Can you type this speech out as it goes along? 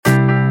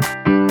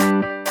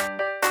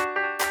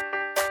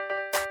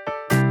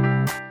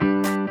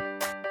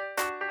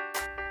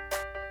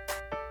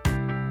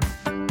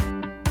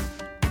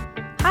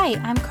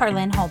Hi, I'm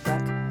Carlin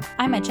Holbrook.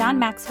 I'm a John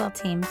Maxwell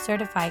Team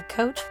certified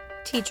coach,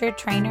 teacher,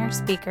 trainer,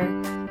 speaker,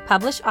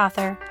 published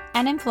author,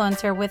 and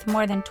influencer with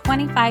more than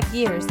 25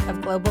 years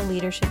of global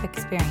leadership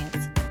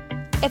experience.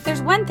 If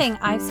there's one thing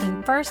I've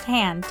seen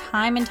firsthand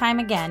time and time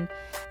again,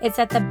 it's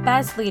that the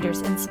best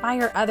leaders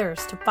inspire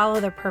others to follow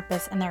their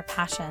purpose and their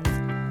passions,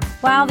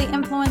 while the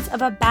influence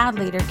of a bad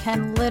leader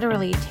can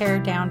literally tear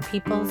down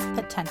people's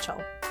potential.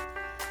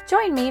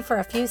 Join me for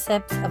a few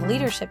sips of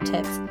leadership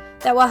tips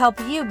that will help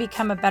you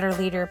become a better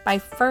leader by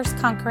first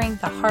conquering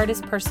the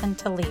hardest person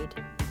to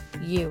lead,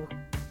 you.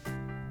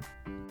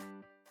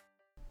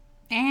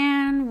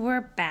 And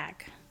we're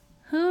back.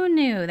 Who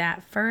knew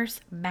that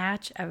first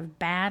batch of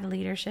bad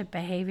leadership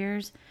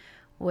behaviors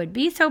would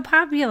be so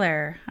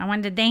popular? I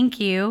wanted to thank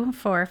you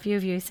for a few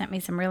of you who sent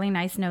me some really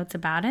nice notes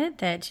about it,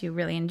 that you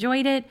really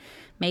enjoyed it,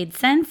 made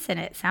sense,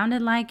 and it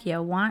sounded like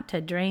you want to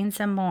drain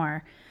some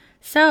more.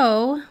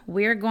 So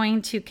we're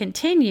going to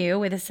continue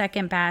with a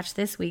second batch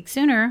this week,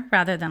 sooner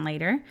rather than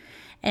later,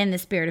 in the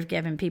spirit of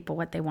giving people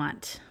what they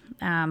want.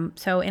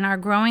 So in our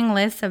growing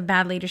list of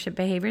bad leadership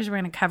behaviors, we're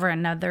going to cover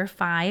another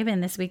 5 in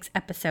this week's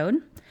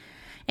episode.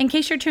 In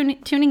case you're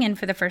tuning in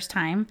for the first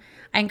time,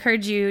 I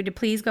encourage you to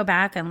please go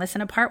back and listen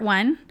to part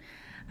 1.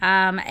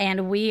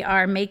 And we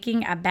are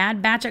making a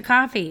bad batch of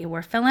coffee.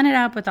 We're filling it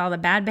up with all the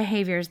bad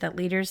behaviors that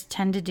leaders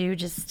tend to do,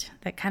 just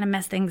that kind of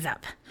mess things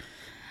up.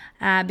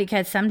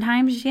 Because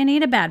sometimes you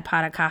need a bad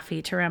pot of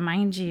coffee to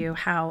remind you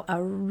how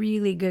a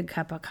really good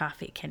cup of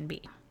coffee can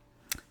be.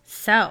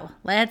 So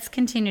let's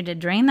continue to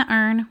drain the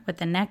urn with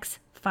the next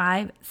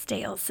 5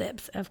 stale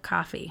sips of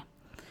coffee.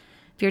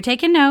 If you're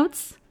taking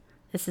notes,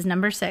 this is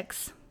number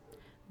 6,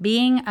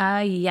 being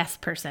a yes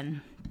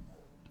person.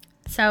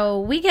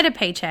 So we get a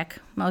paycheck,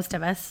 most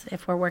of us,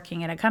 if we're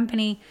working at a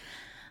company.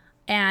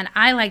 And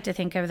I like to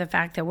think of the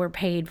fact that we're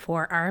paid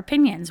for our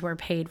opinions. We're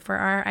paid for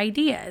our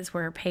ideas.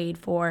 We're paid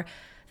for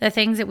the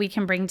things that we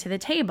can bring to the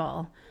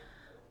table.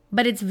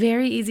 But it's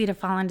very easy to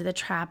fall into the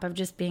trap of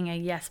just being a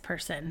yes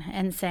person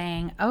and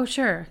saying, oh,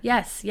 sure,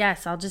 yes,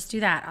 I'll just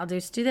do that. I'll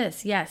just do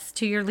this. Yes,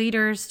 to your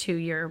leaders, to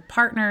your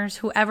partners,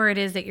 whoever it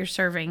is that you're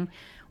serving,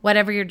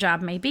 whatever your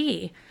job may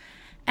be.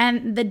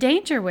 And the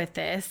danger with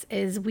this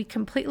is we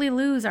completely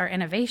lose our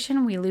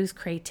innovation, we lose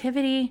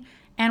creativity,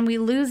 and we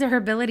lose our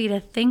ability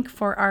to think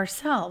for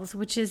ourselves,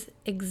 which is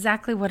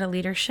exactly what a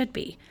leader should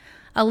be.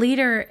 A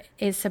leader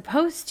is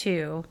supposed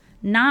to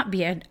not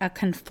be a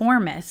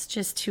conformist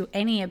just to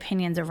any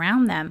opinions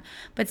around them,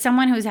 but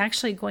someone who's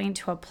actually going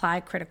to apply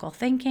critical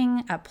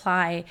thinking,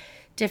 apply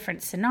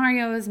different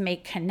scenarios,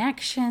 make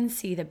connections,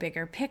 see the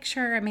bigger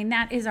picture. I mean,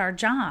 that is our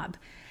job.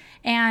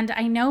 And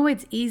I know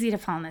it's easy to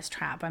fall in this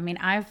trap. I mean,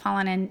 I've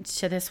fallen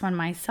into this one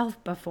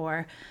myself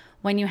before,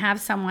 when you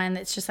have someone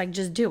that's just like,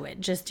 just do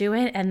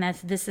it. And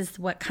this is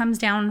what comes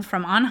down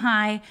from on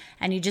high,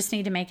 and you just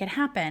need to make it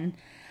happen.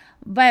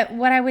 But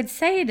what I would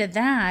say to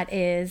that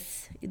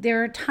is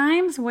there are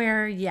times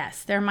where,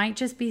 yes, there might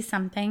just be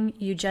something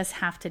you just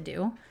have to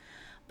do.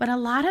 But a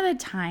lot of the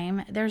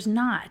time, there's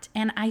not.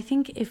 And I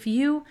think if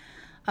you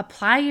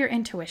apply your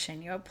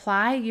intuition, you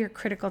apply your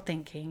critical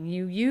thinking,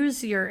 you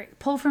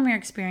pull from your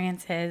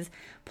experiences,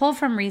 pull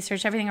from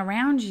research, everything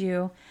around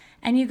you,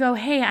 and you go,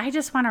 hey, I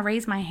just want to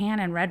raise my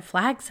hand and red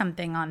flag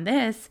something on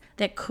this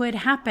that could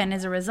happen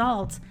as a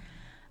result.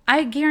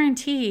 I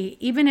guarantee,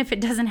 even if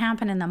it doesn't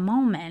happen in the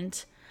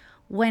moment,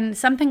 when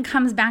something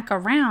comes back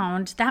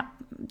around,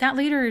 that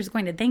leader is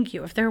going to thank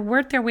you. If they're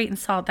worth their weight in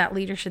salt, that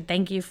leader should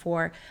thank you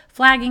for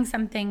flagging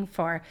something,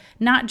 for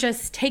not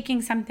just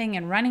taking something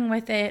and running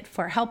with it,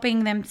 for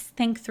helping them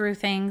think through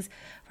things,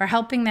 for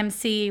helping them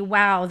see,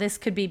 wow, this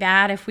could be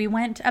bad if we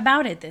went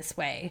about it this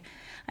way.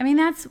 I mean,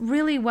 that's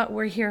really what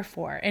we're here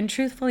for. And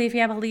truthfully, if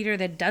you have a leader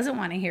that doesn't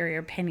want to hear your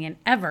opinion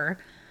ever,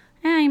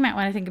 you might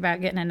want to think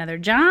about getting another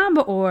job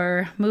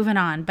or moving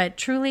on. But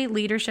truly,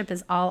 leadership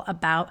is all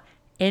about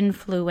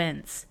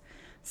influence.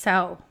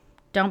 So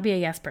don't be a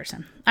yes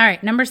person. All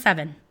right, number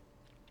 7,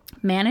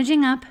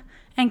 managing up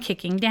and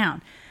kicking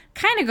down.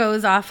 Kind of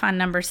goes off on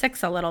number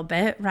 6 a little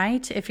bit,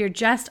 right? If you're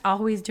just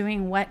always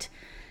doing what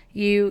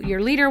your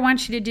leader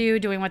wants you to do,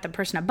 doing what the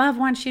person above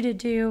wants you to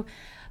do,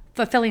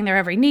 fulfilling their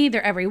every need,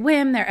 their every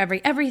whim, their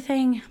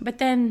everything. But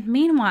then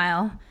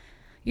meanwhile,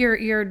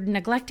 you're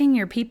neglecting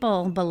your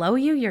people below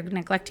you. You're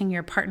neglecting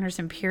your partners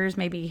and peers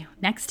maybe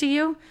next to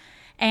you.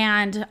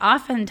 And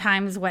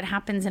oftentimes what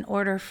happens in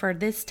order for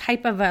this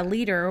type of a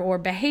leader or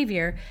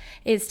behavior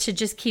is to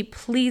just keep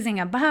pleasing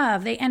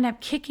above. They end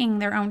up kicking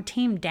their own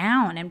team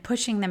down and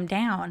pushing them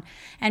down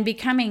and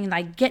becoming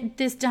like, get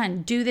this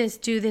done, do this,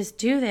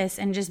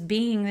 and just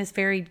being this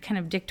very kind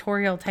of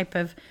dictatorial type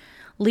of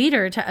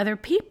leader to other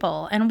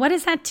people. And what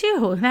does that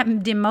do? That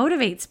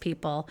demotivates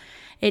people.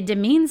 It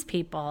demeans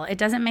people. It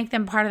doesn't make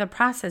them part of the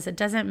process. It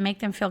doesn't make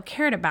them feel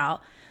cared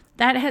about.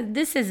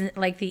 This is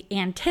like the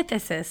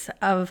antithesis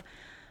of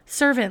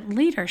servant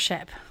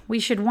leadership. We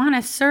should want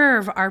to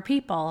serve our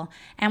people,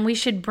 and we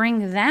should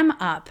bring them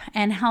up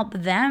and help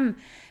them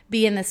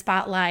be in the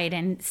spotlight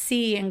and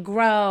see and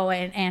grow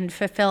and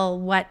fulfill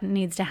what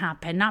needs to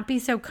happen. Not be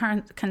so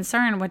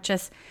concerned with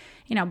just,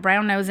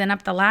 brown nosing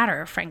up the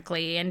ladder,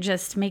 frankly, and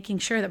just making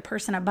sure the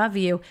person above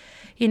you,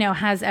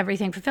 has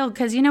everything fulfilled.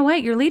 Because you know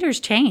what? Your leaders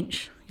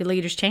change. Your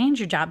leaders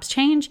change, your jobs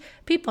change,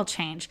 people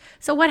change.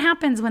 So what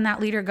happens when that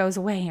leader goes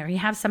away or you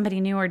have somebody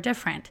new or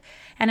different?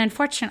 And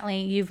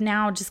unfortunately, you've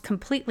now just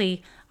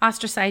completely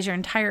ostracized your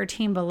entire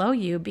team below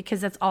you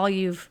because that's all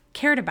you've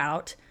cared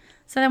about.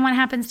 So then what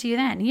happens to you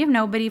then? You have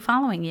nobody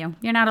following you.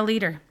 You're not a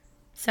leader.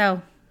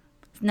 So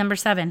number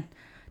 7,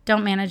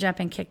 don't manage up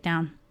and kick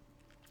down.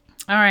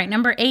 All right,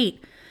 number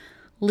 8,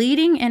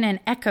 leading in an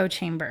echo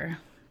chamber.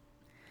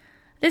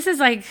 This is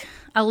like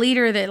a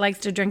leader that likes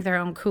to drink their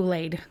own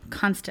Kool-Aid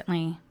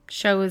constantly.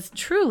 Shows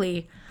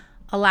truly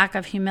a lack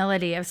of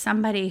humility of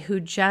somebody who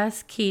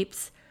just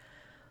keeps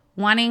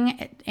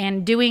wanting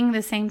and doing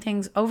the same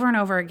things over and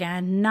over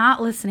again,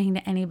 not listening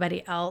to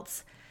anybody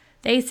else.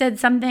 They said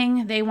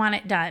something, they want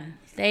it done.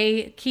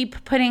 They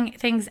keep putting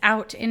things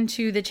out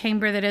into the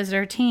chamber that is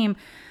their team,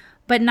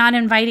 but not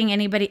inviting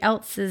anybody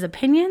else's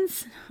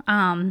opinions,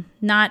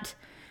 not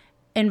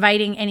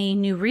inviting any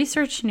new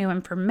research, new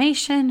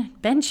information,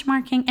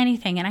 benchmarking,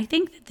 anything. And I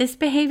think that this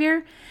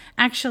behavior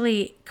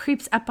actually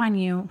creeps up on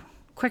you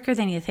quicker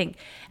than you think.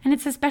 And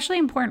it's especially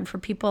important for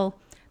people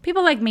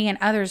like me and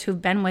others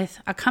who've been with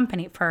a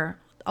company for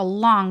a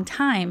long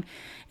time.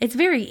 It's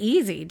very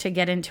easy to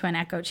get into an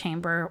echo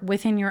chamber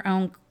within your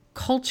own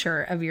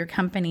culture of your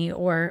company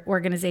or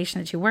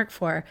organization that you work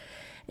for.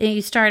 And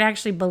you start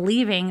actually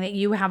believing that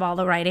you have all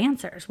the right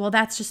answers. Well,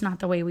 that's just not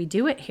the way we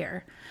do it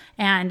here.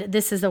 And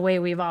this is the way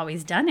we've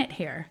always done it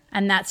here.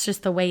 And that's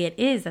just the way it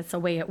is. That's the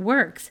way it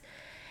works.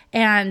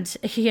 And,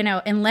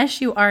 unless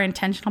you are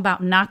intentional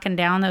about knocking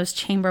down those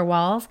chamber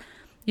walls,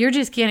 you're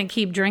just going to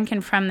keep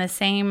drinking from the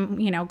same,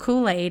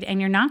 Kool-Aid,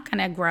 and you're not going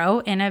to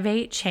grow,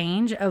 innovate,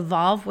 change,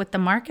 evolve with the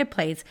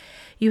marketplace.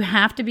 You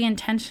have to be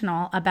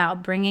intentional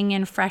about bringing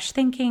in fresh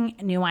thinking,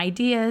 new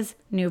ideas,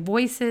 new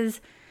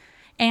voices,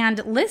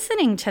 and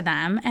listening to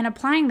them and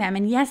applying them.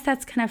 And yes,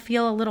 that's going to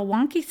feel a little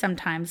wonky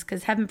sometimes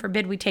because heaven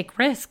forbid we take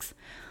risks.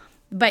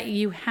 But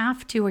you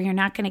have to, or you're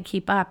not going to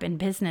keep up in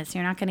business.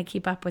 You're not going to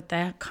keep up with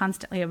the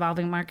constantly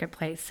evolving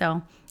marketplace.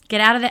 So get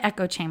out of the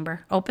echo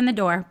chamber, open the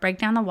door, break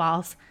down the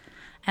walls,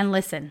 and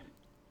listen.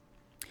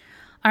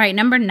 All right,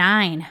 number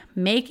 9,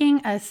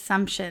 making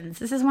assumptions.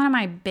 This is one of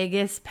my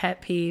biggest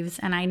pet peeves,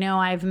 and I know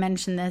I've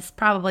mentioned this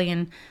probably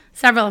in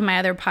several of my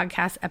other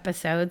podcast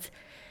episodes.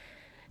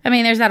 I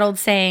mean, there's that old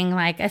saying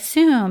like,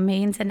 assume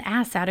means an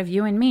ass out of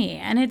you and me.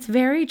 And it's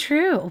very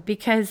true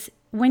because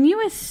when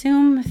you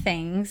assume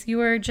things, you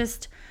are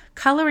just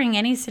coloring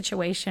any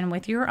situation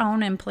with your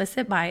own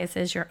implicit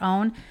biases, your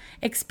own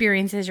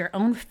experiences, your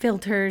own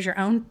filters, your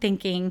own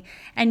thinking,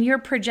 and you're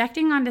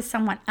projecting onto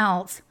someone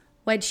else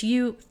what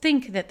you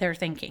think that they're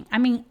thinking. I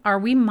mean, are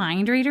we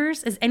mind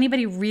readers? Does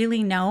anybody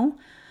really know?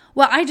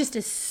 Well, I just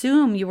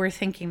assume you were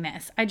thinking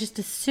this. I just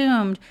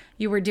assumed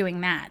you were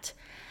doing that.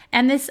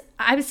 And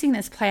I've seen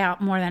this play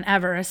out more than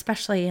ever,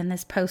 especially in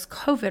this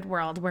post-COVID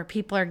world where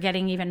people are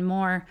getting even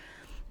more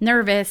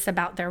nervous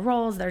about their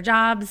roles, their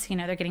jobs.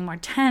 They're getting more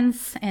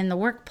tense in the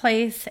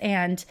workplace.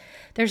 And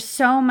there's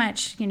so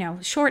much,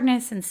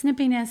 shortness and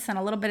snippiness and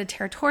a little bit of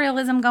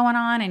territorialism going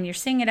on. And you're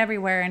seeing it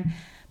everywhere. And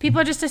people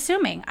are just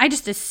assuming. I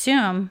just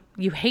assume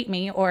you hate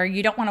me or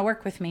you don't want to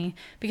work with me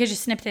because you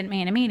snipped at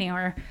me in a meeting.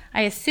 Or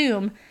I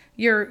assume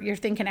you're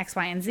thinking X,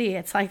 Y, and Z.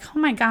 It's like, oh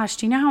my gosh,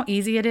 do you know how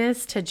easy it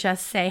is to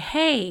just say,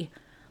 hey,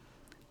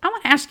 I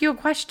want to ask you a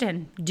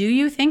question. Do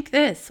you think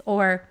this?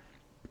 Or,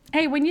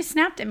 hey, when you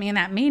snapped at me in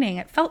that meeting,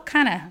 it felt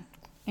kind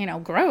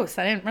of, gross.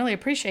 I didn't really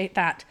appreciate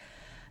that.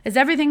 Is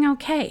everything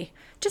okay?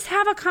 Just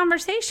have a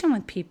conversation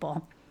with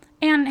people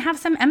and have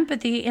some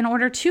empathy in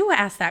order to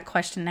ask that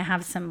question, to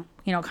have some,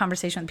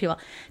 conversation with people.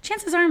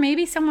 Chances are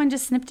maybe someone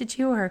just snipped at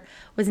you or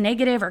was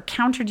negative or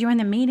countered you in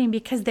the meeting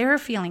because they're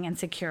feeling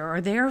insecure or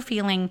they're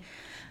feeling,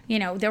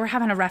 they were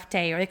having a rough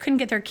day or they couldn't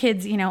get their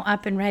kids,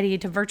 up and ready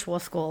to virtual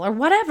school or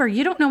whatever.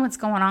 You don't know what's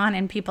going on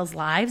in people's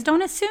lives.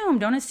 Don't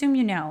assume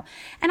you know.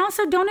 And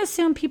also don't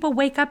assume people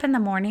wake up in the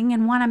morning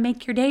and want to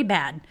make your day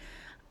bad.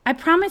 I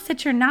promise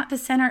that you're not the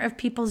center of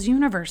people's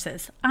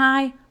universes.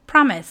 I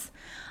promise.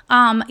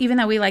 Even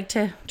though we like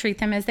to treat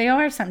them as they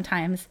are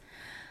sometimes.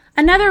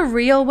 Another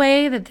real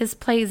way that this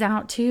plays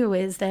out too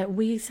is that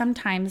we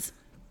sometimes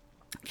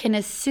can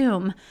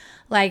assume,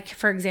 like,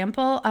 for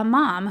example, a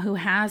mom who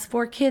has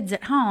 4 kids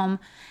at home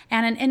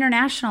and an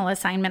international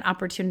assignment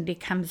opportunity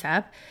comes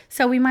up.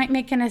 So we might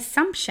make an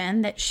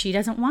assumption that she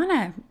doesn't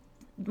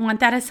want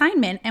that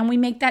assignment, and we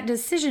make that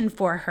decision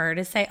for her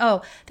to say,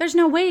 oh, there's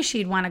no way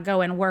she'd want to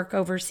go and work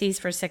overseas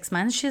for 6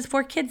 months. She has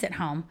 4 kids at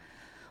home.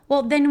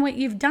 Well, then what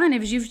you've done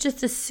is you've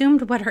just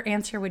assumed what her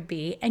answer would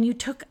be, and you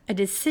took a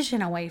decision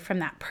away from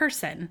that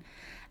person.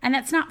 And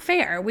that's not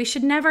fair. We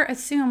should never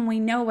assume we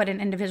know what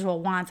an individual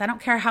wants. I don't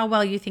care how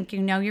well you think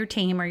you know your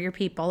team or your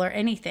people or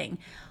anything.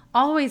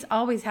 Always,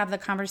 always have the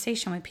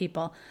conversation with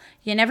people.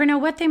 You never know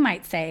what they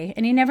might say,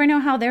 and you never know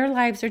how their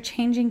lives are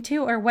changing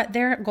too or what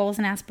their goals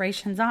and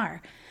aspirations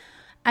are.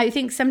 I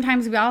think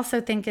sometimes we also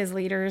think as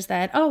leaders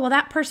that, oh, well,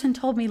 that person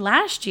told me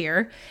last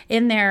year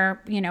in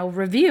their,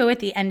 review at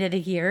the end of the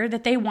year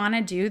that they want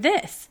to do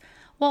this.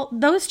 Well,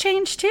 those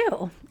change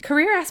too.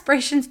 Career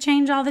aspirations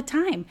change all the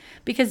time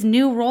because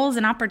new roles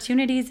and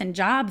opportunities and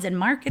jobs and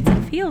markets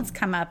and fields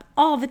come up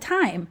all the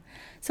time.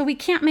 So we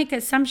can't make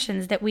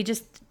assumptions that we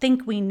just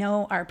think we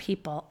know our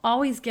people.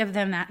 Always give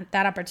them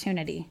that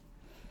opportunity.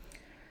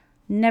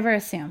 Never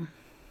assume.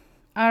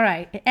 All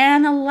right.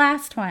 And the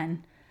last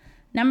one.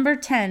 Number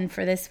 10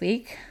 for this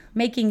week,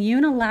 making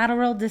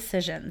unilateral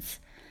decisions.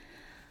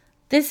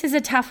 This is a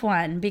tough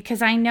one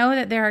because I know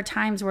that there are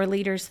times where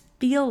leaders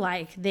feel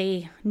like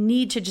they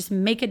need to just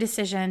make a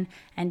decision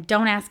and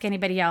don't ask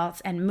anybody else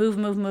and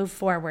move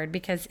forward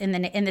because in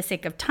the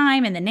sake of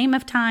time, in the name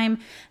of time,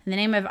 in the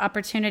name of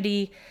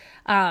opportunity.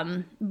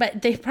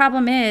 But the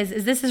problem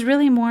is this is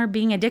really more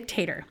being a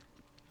dictator.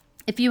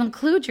 If you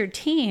include your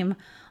team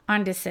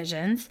on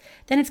decisions,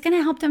 then it's going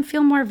to help them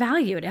feel more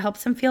valued. It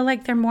helps them feel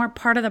like they're more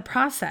part of the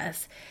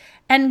process.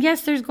 And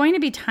yes, there's going to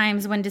be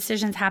times when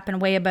decisions happen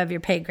way above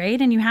your pay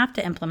grade and you have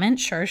to implement.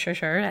 Sure,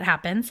 it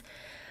happens.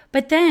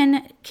 But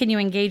then can you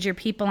engage your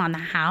people on the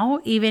how,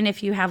 even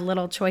if you have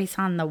little choice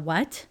on the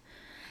what?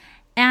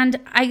 And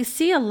I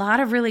see a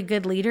lot of really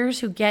good leaders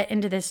who get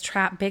into this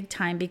trap big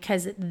time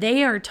because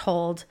they are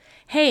told,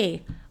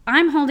 hey,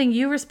 I'm holding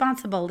you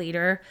responsible,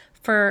 leader,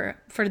 for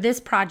this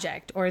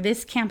project or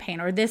this campaign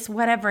or this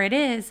whatever it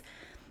is.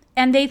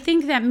 And they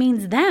think that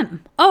means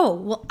them. Oh,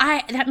 well,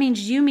 that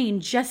means you mean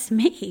just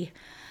me.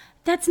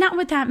 That's not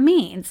what that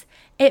means.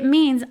 It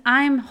means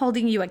I'm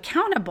holding you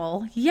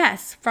accountable,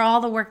 yes, for all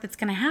the work that's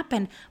going to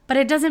happen, but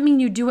it doesn't mean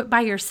you do it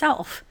by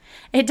yourself.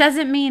 It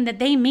doesn't mean that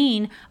they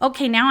mean,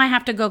 okay, now I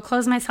have to go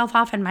close myself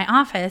off in my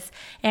office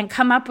and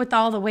come up with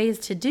all the ways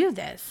to do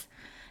this.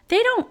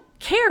 They don't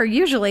care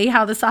usually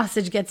how the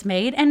sausage gets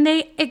made, and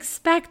they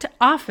expect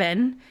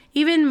often,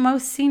 even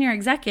most senior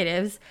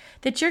executives,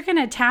 that you're going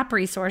to tap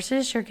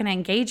resources, you're going to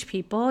engage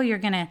people, you're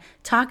going to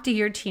talk to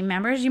your team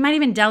members. You might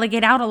even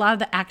delegate out a lot of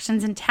the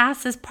actions and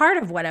tasks as part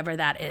of whatever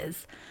that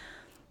is.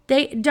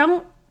 They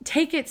don't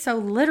take it so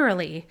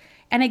literally.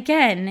 And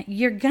again,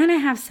 you're going to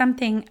have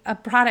a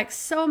product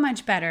so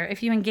much better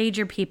if you engage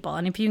your people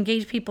and if you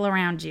engage people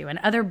around you and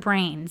other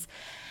brains.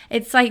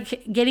 It's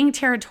like getting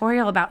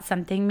territorial about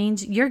something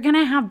means you're going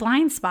to have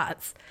blind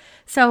spots.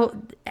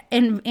 So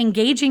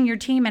engaging your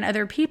team and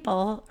other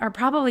people are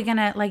probably going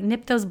to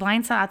nip those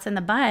blind spots in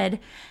the bud.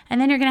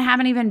 And then you're going to have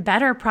an even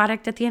better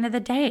product at the end of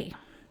the day.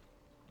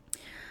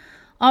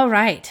 All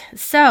right.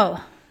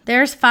 So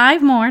there's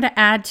 5 more to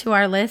add to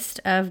our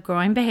list of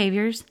growing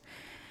behaviors.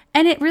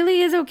 And it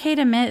really is okay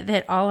to admit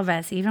that all of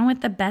us, even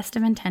with the best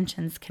of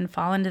intentions, can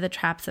fall into the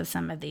traps of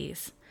some of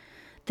these.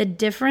 The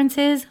difference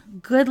is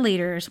good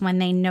leaders, when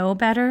they know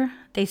better,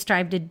 they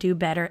strive to do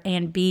better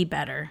and be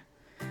better.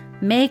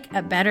 Make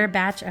a better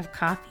batch of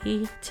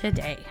coffee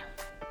today.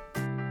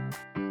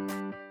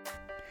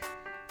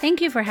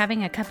 Thank you for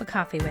having a cup of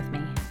coffee with me.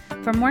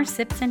 For more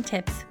sips and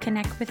tips,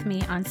 connect with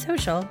me on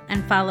social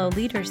and follow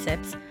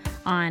LeaderSips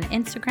on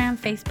Instagram,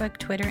 Facebook,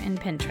 Twitter,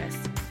 and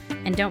Pinterest.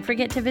 And don't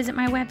forget to visit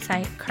my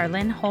website,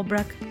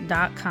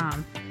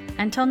 carlinholbrook.com.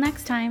 Until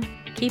next time,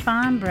 keep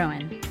on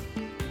brewing.